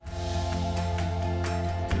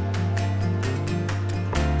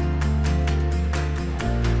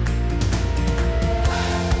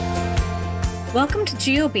Welcome to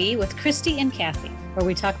GOB with Christy and Kathy, where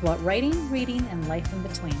we talk about writing, reading, and life in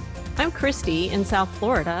between. I'm Christy in South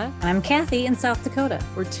Florida. I'm Kathy in South Dakota.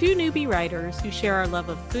 We're two newbie writers who share our love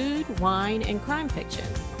of food, wine, and crime fiction.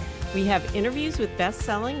 We have interviews with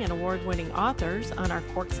best-selling and award-winning authors on our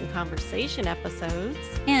Corks and Conversation episodes.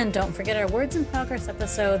 And don't forget our Words in Progress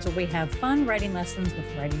episodes, where we have fun writing lessons with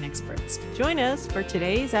writing experts. Join us for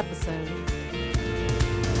today's episode.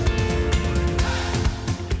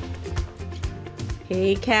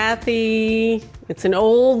 Hey, Kathy. It's an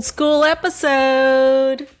old school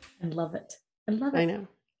episode. I love it. I love it. I know.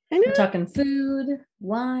 We're talking food,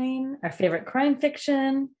 wine, our favorite crime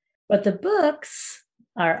fiction, but the books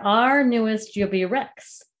are our newest GOB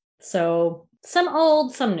Rex. So some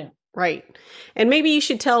old, some new. Right. And maybe you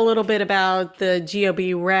should tell a little bit about the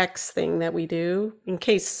GOB Rex thing that we do in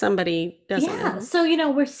case somebody doesn't know. So,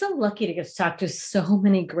 we're so lucky to get to talk to so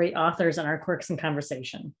many great authors on our Quirks and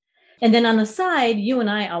Conversation. And then on the side, you and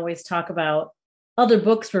I always talk about other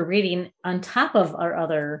books we're reading on top of our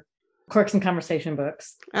other Quirks and Conversation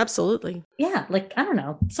books. Absolutely. Yeah. I don't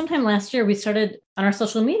know. Sometime last year, we started on our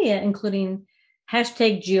social media, including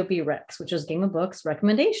hashtag GOB Rex, which is Game of Books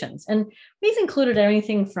recommendations. And we've included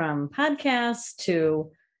everything from podcasts to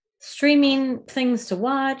streaming things to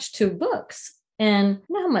watch to books. And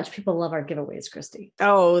you know how much people love our giveaways, Christy.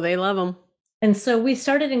 Oh, they love them. And so we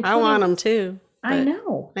started including... I want them too. I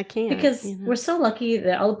know. I can't. Because we're so lucky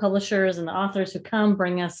that all the publishers and the authors who come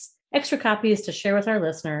bring us extra copies to share with our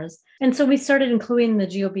listeners. And so we started including the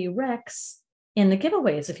GOB Rex in the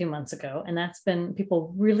giveaways a few months ago. And that's been,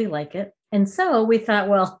 people really like it. And so we thought,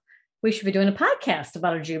 well, we should be doing a podcast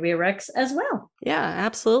about our GOB Rex as well. Yeah,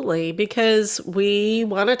 absolutely. Because we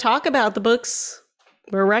want to talk about the books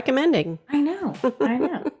we're recommending. I know.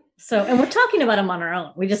 So, and we're talking about them on our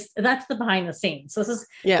own. That's the behind the scenes. So this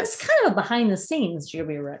is kind of a behind the scenes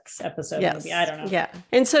GOB Rex episode. Yes. Maybe. I don't know. Yeah.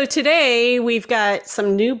 And so today we've got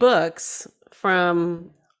some new books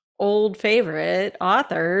from old favorite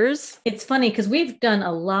authors. It's funny because we've done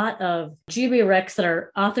a lot of GOB Rex that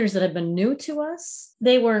are authors that have been new to us.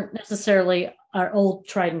 They weren't necessarily our old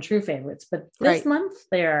tried and true favorites, but this month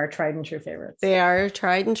they are our tried and true favorites. They are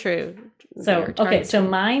tried and true. So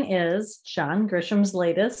mine is John Grisham's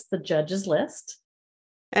latest, The Judge's List.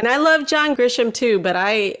 And I love John Grisham too, but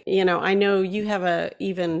I know you have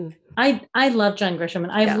I love John Grisham,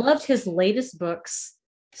 and I've loved his latest books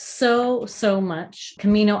so much.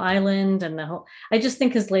 Camino Island and I just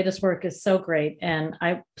think his latest work is so great. And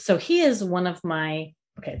so he is one of my,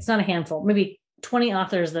 it's not a handful, maybe 20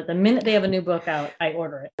 authors that the minute they have a new book out, I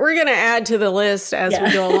order it. We're going to add to the list as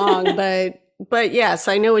we go along, but yes,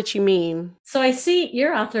 I know what you mean. So I see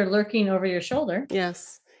your author lurking over your shoulder.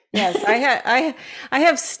 Yes. I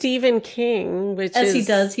have Stephen King, which as he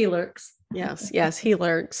does, he lurks. Yes, he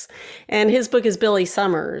lurks. And his book is Billy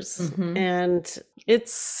Summers. Mm-hmm. And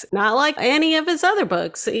it's not like any of his other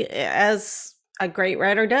books. As a great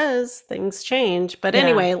writer does, things change. But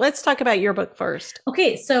anyway, let's talk about your book first.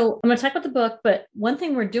 Okay, so I'm going to talk about the book, but one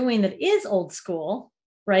thing we're doing that is old school,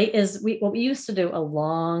 right, is what we used to do a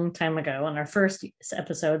long time ago on our first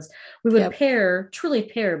episodes, we would truly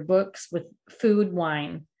pair books with food,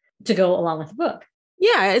 wine to go along with the book.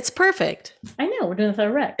 Yeah, it's perfect. I know. We're doing it with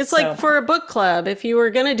our Rex. It's like for a book club, if you were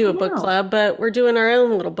going to do a book club, but we're doing our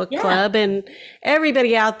own little book club, and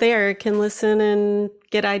everybody out there can listen and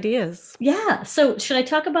get ideas. Yeah. So should I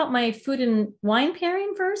talk about my food and wine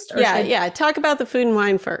pairing first? Or Talk about the food and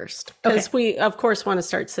wine first, because we, of course, want to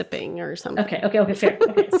start sipping or something. Okay, fair.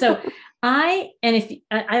 Okay. So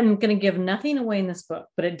I'm going to give nothing away in this book,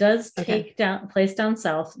 but it does take place down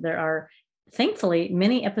south. There are thankfully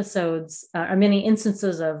many episodes or many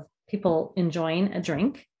instances of people enjoying a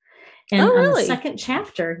drink. And on the second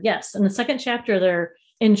chapter, they're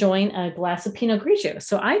enjoying a glass of Pinot Grigio.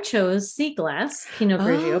 So I chose Sea Glass Pinot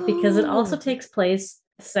Grigio because it also takes place.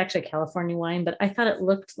 This is actually a California wine, but I thought it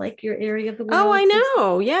looked like your area of the world. Oh, I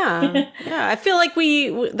know. Yeah. Yeah. I feel like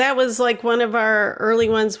that was like one of our early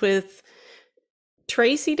ones with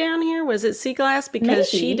Tracy down here. Was it Sea Glass? Because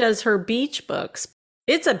she does her beach books.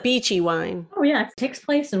 It's a beachy wine. Oh, yeah. It takes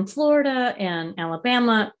place in Florida and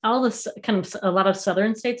Alabama, all this kind of a lot of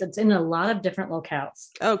southern states. It's in a lot of different locales.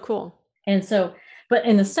 Oh, cool. And so, but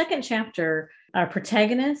in the second chapter, our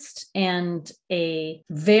protagonist and a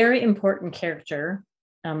very important character,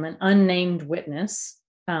 an unnamed witness,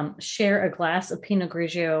 share a glass of Pinot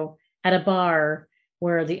Grigio at a bar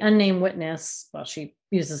where the unnamed witness, she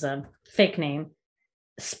uses a fake name,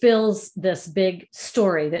 spills this big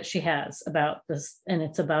story that she has about this, and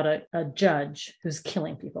it's about a judge who's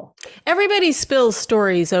killing people. Everybody spills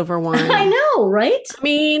stories over wine. I know, right? I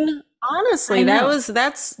mean, Honestly, that's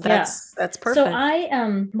perfect. So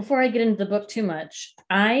I before I get into the book too much,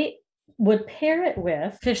 I would pair it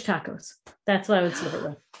with fish tacos. That's what I would serve it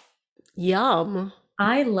with. Yum.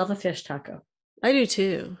 I love a fish taco. I do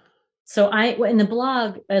too. So in the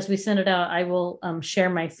blog, as we send it out, I will share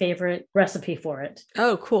my favorite recipe for it.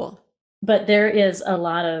 Oh, cool. But there is a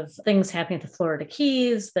lot of things happening at the Florida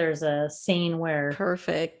Keys. There's a scene where...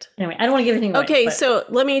 Perfect. Anyway, I don't want to give anything away. Okay, so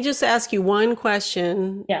let me just ask you one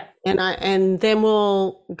question. Yeah. And then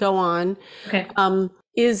we'll go on. Okay.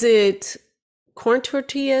 Is it corn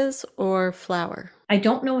tortillas or flour? I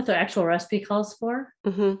don't know what the actual recipe calls for,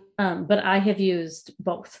 but I have used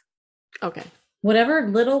both. Okay. Whatever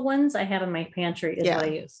little ones I have in my pantry is what I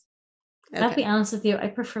use. Okay. I'll be honest with you, I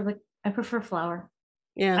prefer flour.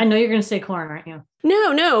 Yeah. I know you're going to say corn, aren't you?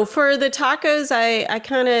 No. For the tacos, I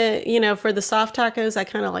kind of, for the soft tacos, I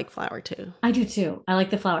kind of like flour too. I do too. I like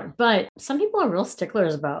the flour. But some people are real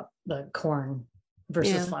sticklers about the corn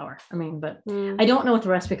versus flour. I mean, but I don't know what the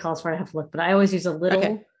recipe calls for. I have to look. But I always use a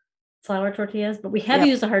little flour tortillas. But we have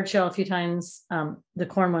used the hard shell a few times, the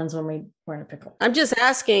corn ones when we were in a pickle. I'm just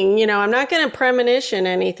asking, I'm not going to premonition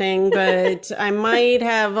anything, but I might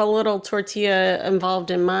have a little tortilla involved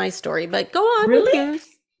in my story. But go on. Really?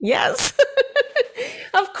 Yes.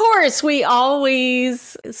 Of course, we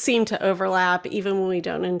always seem to overlap, even when we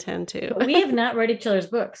don't intend to. But we have not read each other's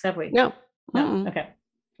books, have we? No.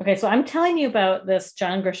 Okay. So I'm telling you about this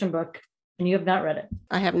John Grisham book, and you have not read it.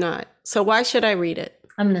 I have not. So why should I read it?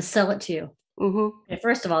 I'm going to sell it to you. Okay,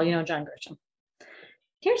 first of all, you know John Grisham.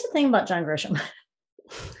 Here's the thing about John Grisham.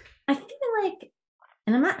 I feel like,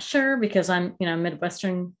 and I'm not sure because I'm, a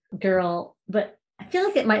Midwestern girl, but I feel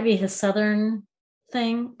like it might be his Southern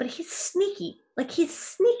thing, but he's sneaky. Like he's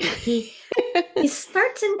sneaky. He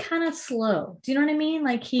starts in kind of slow. Do you know what I mean?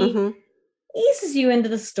 Like he eases you into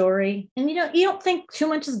the story, and you don't think too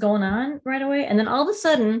much is going on right away, and then all of a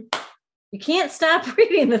sudden, you can't stop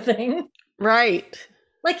reading the thing. Right.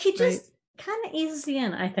 Like he just kind of eases you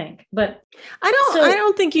in, I think. But I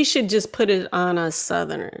don't think you should just put it on us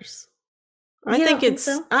Southerners. I think it's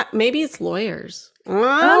maybe it's lawyers.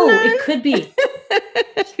 It could be.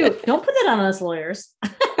 Shoot, don't put that on us lawyers.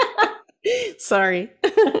 Sorry.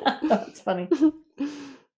 That's funny.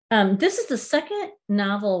 This is the second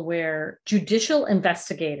novel where judicial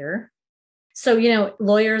investigator. So,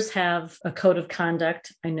 lawyers have a code of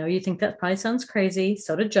conduct. I know you think that probably sounds crazy.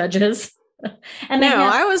 So do judges. And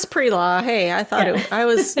I was pre-law. Hey, I thought I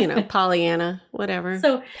was, Pollyanna, whatever.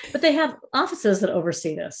 So, but they have offices that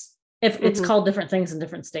oversee this. If it's called different things in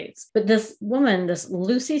different states. But this woman, this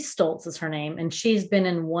Lucy Stoltz is her name, and she's been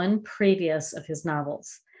in one previous of his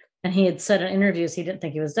novels. And he had said in interviews he didn't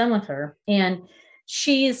think he was done with her. And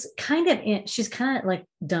she's kind of like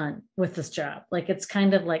done with this job. Like it's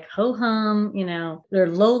kind of like ho-hum, they're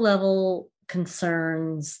low-level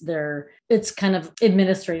concerns. It's kind of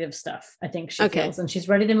administrative stuff, I think she feels. And she's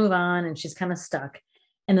ready to move on, and she's kind of stuck.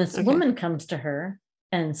 And this woman comes to her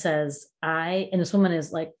and says, and this woman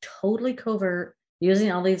is like totally covert,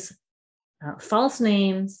 using all these false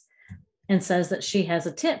names, and says that she has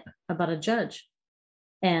a tip about a judge,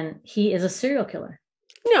 and he is a serial killer.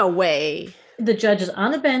 No way. The judge is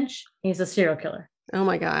on the bench. He's a serial killer. Oh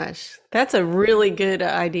my gosh. That's a really good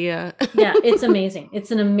idea. Yeah, it's amazing.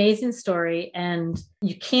 It's an amazing story, and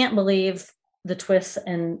you can't believe the twists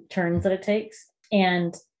and turns that it takes.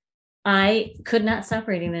 And I could not stop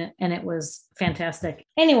reading it, and it was fantastic.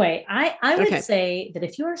 Anyway, I would say that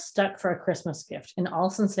if you are stuck for a Christmas gift, in all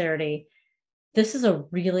sincerity, this is a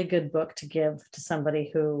really good book to give to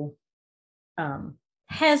somebody who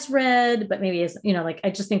has read, but maybe is, I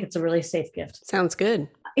just think it's a really safe gift. Sounds good.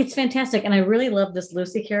 It's fantastic. And I really love this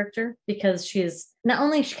Lucy character because she's not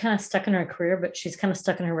only kind of stuck in her career, but she's kind of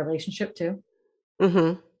stuck in her relationship too.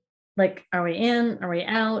 Like, are we in? Are we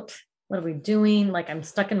out? What are we doing? Like, I'm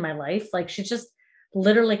stuck in my life. Like, she's just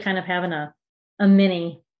literally kind of having a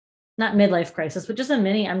mini, not midlife crisis, but just a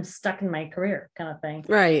mini, I'm stuck in my career kind of thing.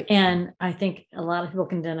 Right. And I think a lot of people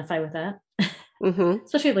can identify with that,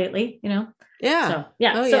 especially lately, Yeah.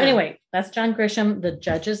 So, anyway, that's John Grisham, The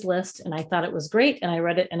Judge's List. And I thought it was great. And I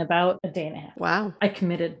read it in about a day and a half. Wow. I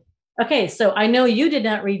committed. Okay. So I know you did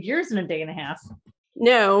not read yours in a day and a half.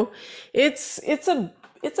 No, it's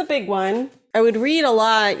a big one. I would read a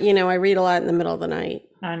lot, I read a lot in the middle of the night.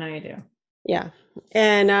 I know you do. Yeah.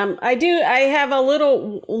 And I have a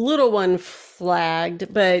little one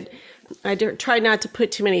flagged, but I tried not to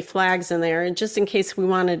put too many flags in there, and just in case we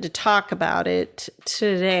wanted to talk about it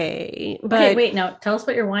today. But okay, wait, now tell us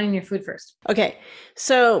about your wine and your food first. Okay,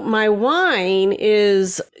 so my wine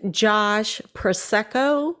is Josh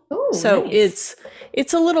Prosecco. Ooh, so nice.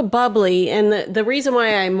 it's a little bubbly, and the reason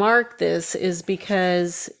why I mark this is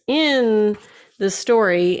because in the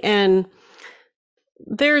story, and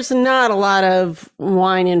there's not a lot of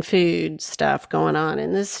wine and food stuff going on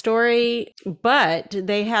in this story, but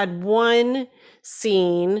they had one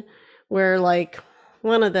scene where like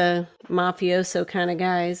one of the mafioso kind of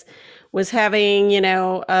guys was having,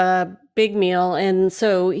 a big meal. And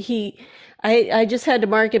so I just had to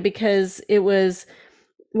mark it because it was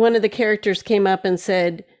one of the characters came up and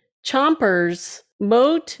said, Chompers,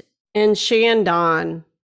 Moat, and Chandon.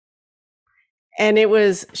 And it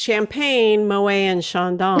was champagne, Moet, and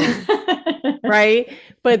Chandon, right?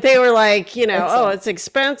 But they were like, it's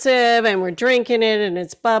expensive and we're drinking it and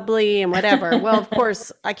it's bubbly and whatever. Well, of course,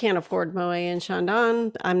 I can't afford Moet and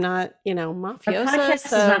Chandon. I'm not, mafiosa. Our podcast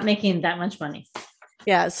is not making that much money.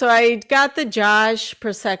 Yeah, so I got the Josh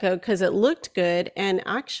Prosecco because it looked good, and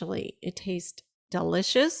actually it tastes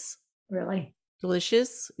delicious. Really?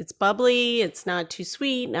 Delicious. It's bubbly. It's not too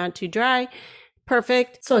sweet, not too dry.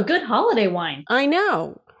 Perfect. So a good holiday wine. I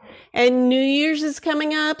know. And New Year's is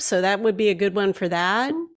coming up, so that would be a good one for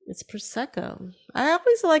that. It's Prosecco. I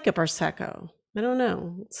always like a Prosecco. I don't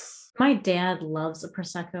know. My dad loves a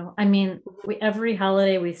Prosecco. I mean, every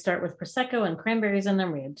holiday we start with Prosecco and cranberries in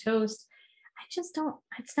them. We have toast. I just don't.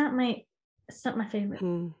 It's not my favorite.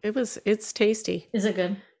 It's tasty. Is it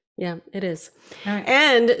good? Yeah, it is. All right.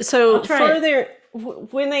 And so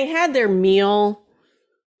when they had their meal,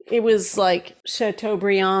 it was like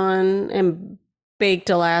Chateaubriand and baked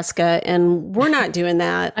Alaska, and we're not doing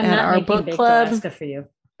that at our book club. Alaska for you.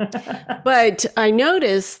 But I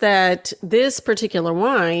noticed that this particular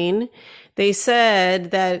wine, they said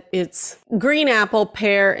that it's green apple,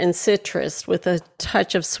 pear, and citrus with a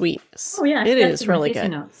touch of sweetness. Oh yeah, it is really good.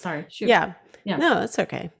 Notes. Sorry, shoot. Yeah. No, that's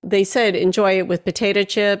okay. They said enjoy it with potato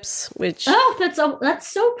chips, which that's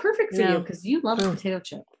so perfect for you because you love a potato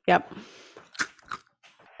chip. Yep.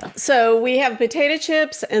 So we have potato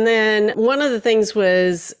chips, and then one of the things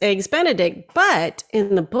was eggs Benedict. But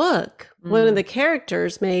in the book, one of the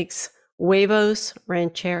characters makes huevos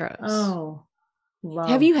rancheros. Oh, love.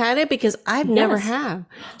 Have you had it? Because I've never have.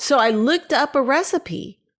 So I looked up a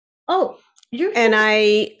recipe. Oh, I'm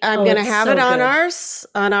going to have it on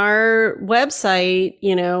our website,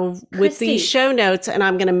 with these show notes, and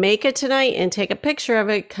I'm going to make it tonight and take a picture of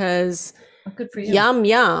it because good for you. Yum,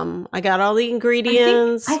 yum. I got all the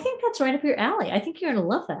ingredients. I think that's right up your alley. I think you're going to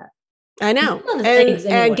love that. I know.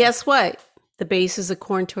 And guess what? The base is a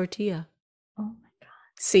corn tortilla. Oh my God.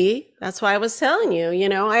 See, that's why I was telling you,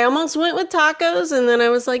 I almost went with tacos and then I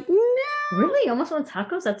was like, no. Really? You almost went with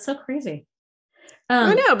tacos? That's so crazy.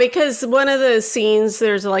 I know, because one of the scenes,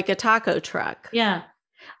 there's like a taco truck. Yeah.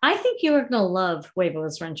 I think you are going to love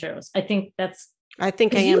huevos rancheros. I think I am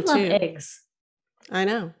too. You love eggs. I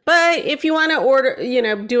know. But if you want to order,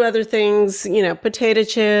 do other things, potato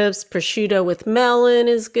chips, prosciutto with melon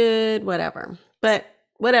is good, whatever. But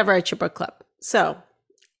whatever at your book club. So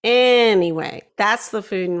anyway, that's the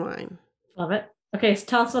food and wine. Love it. Okay, so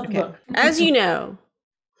tell us about the book. As you know,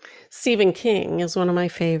 Stephen King is one of my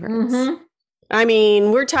favorites. Mm-hmm. I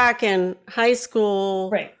mean, we're talking high school.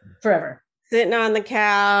 Right. Forever. Sitting on the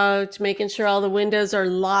couch, making sure all the windows are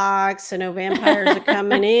locked so no vampires are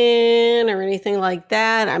coming in or anything like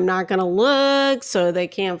that. I'm not going to look so they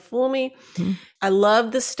can't fool me. Mm-hmm. I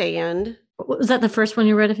love The Stand. Was that the first one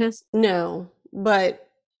you read of his? No, but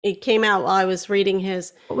it came out while I was reading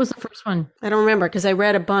his. What was the first one? I don't remember because I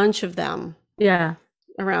read a bunch of them. Yeah.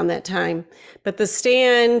 Around that time. But The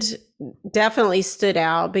Stand definitely stood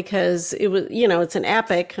out because it was, it's an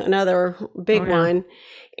epic, another big one.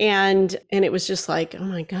 And it was just like, oh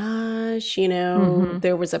my gosh,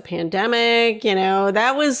 there was a pandemic,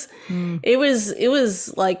 that was, it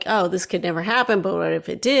was like, oh, this could never happen. But what if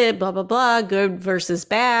it did? Blah, blah, blah. Good versus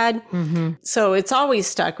bad. Mm-hmm. So it's always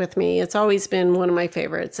stuck with me. It's always been one of my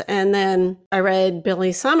favorites. And then I read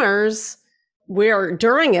Billy Summers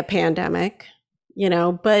during a pandemic,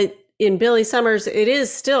 but in Billy Summers, it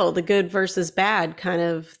is still the good versus bad kind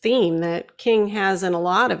of theme that King has in a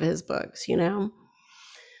lot of his books,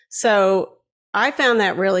 So I found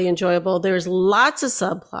that really enjoyable. There's lots of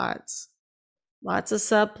subplots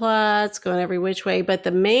going every which way. But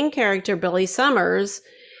the main character, Billy Summers,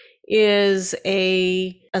 is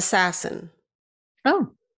a assassin. Oh,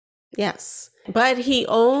 yes. But he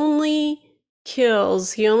only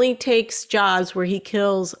takes jobs where he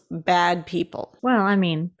kills bad people. Well, I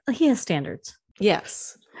mean, he has standards.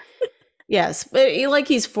 Yes. Yes, but like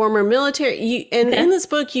he's former military. And in this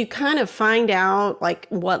book, you kind of find out like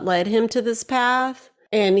what led him to this path.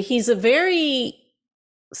 And he's a very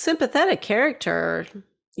sympathetic character.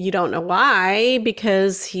 You don't know why,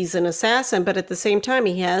 because he's an assassin, but at the same time,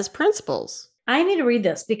 he has principles. I need to read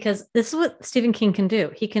this because this is what Stephen King can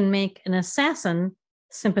do. He can make an assassin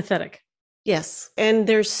sympathetic. Yes. And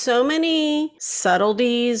there's so many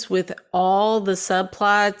subtleties with all the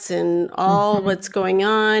subplots and all what's going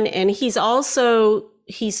on. And he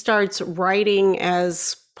starts writing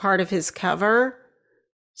as part of his cover.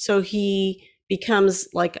 So he becomes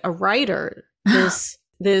like a writer,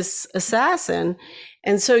 this assassin.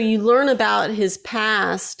 And so you learn about his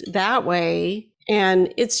past that way.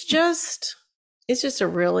 And it's just a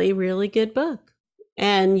really, really good book.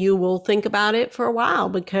 And you will think about it for a while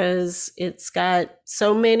because it's got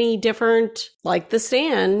so many different, like The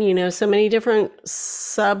Stand, so many different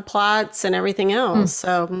subplots and everything else.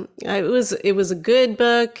 So it was a good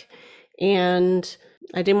book, and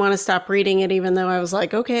I didn't want to stop reading it, even though I was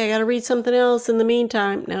like, okay, I got to read something else in the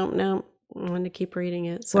meantime. No, I wanted to keep reading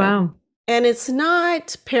it. So. Wow. And it's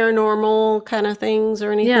not paranormal kind of things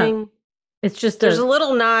or anything. Yeah. It's just there's a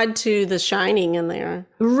little nod to The Shining in there.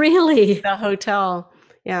 Really? The hotel.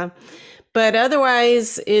 Yeah. But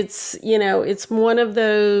otherwise it's, it's one of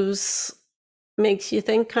those makes you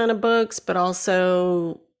think kind of books, but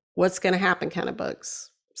also what's going to happen kind of books.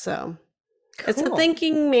 So It's a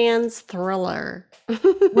thinking man's thriller.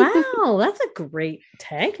 Wow. That's a great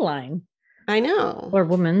tagline. I know. Or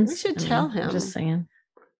woman's. We should tell him. I'm just saying.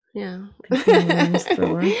 Yeah.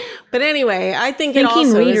 But anyway, I think it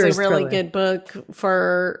also is a really good book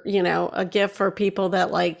for, a gift for people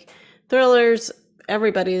that like thrillers.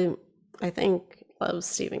 Everybody, I think, loves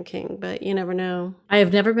Stephen King, but you never know. I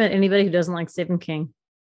have never met anybody who doesn't like Stephen King.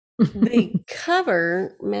 The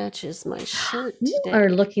cover matches my shirt today. You are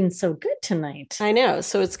looking so good tonight. I know.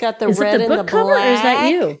 So it's got the red and the cover, black. Or is that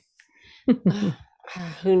you?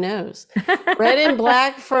 Who knows? Red and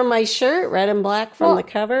black from my shirt, red and black from the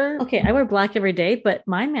cover. Okay, I wear black every day, but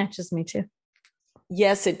mine matches me too.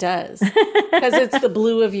 Yes, it does. Because it's the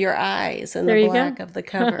blue of your eyes and the black of the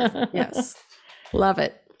cover. Yes. Love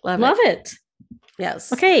it. Love it.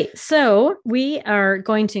 Yes. Okay, so we are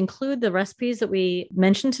going to include the recipes that we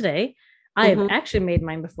mentioned today. I have actually made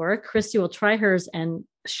mine before. Christy will try hers and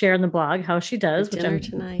share in the blog how she does. Dinner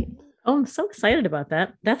tonight. Oh, I'm so excited about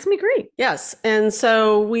that. That's going to be great. Yes. And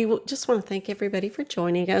so we just want to thank everybody for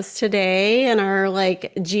joining us today in our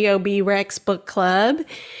GOB Rex book club.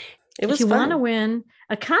 It was fun. If you want to win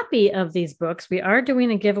a copy of these books, we are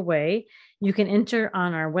doing a giveaway. You can enter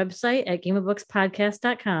on our website at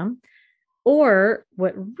gameofbookspodcast.com. Or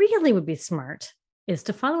what really would be smart is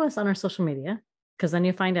to follow us on our social media, because then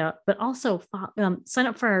you find out, but also sign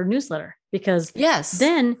up for our newsletter, because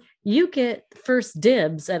then you get first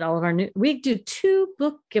dibs at all of our we do 2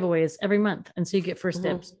 book giveaways every month. And so you get first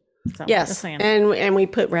dibs. So, yes. And we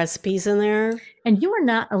put recipes in there. And you are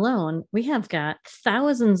not alone. We have got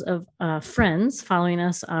thousands of friends following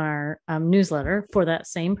us on our newsletter for that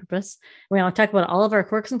same purpose. We all talk about all of our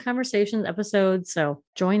Quirks and Conversations episodes. So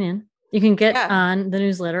join in. You can get on the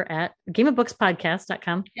newsletter at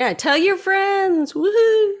gameofbookspodcast.com. Yeah, tell your friends.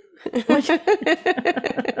 Woohoo!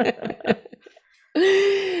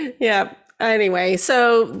 Yeah. Anyway,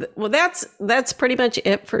 so that's pretty much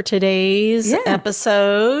it for today's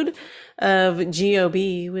episode of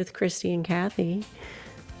GOB with Christy and Kathy.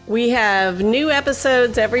 We have new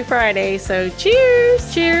episodes every Friday, so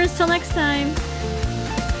cheers! Cheers till next time.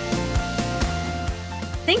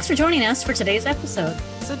 Thanks for joining us for today's episode.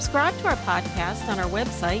 Subscribe to our podcast on our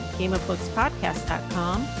website,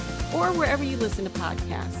 gameofbookspodcast.com, or wherever you listen to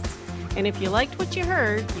podcasts. And if you liked what you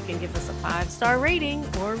heard, you can give us a 5-star rating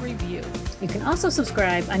or review. You can also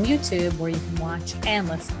subscribe on YouTube, where you can watch and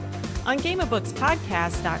listen. On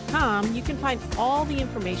gameofbookspodcast.com, you can find all the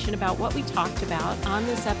information about what we talked about on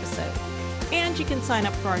this episode. And you can sign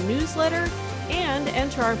up for our newsletter and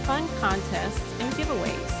enter our fun contests and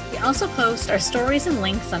giveaways. We also post our stories and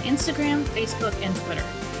links on Instagram, Facebook, and Twitter.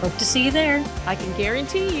 Hope to see you there. I can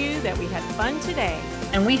guarantee you that we had fun today.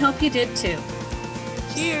 And we hope you did too.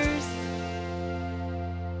 Cheers.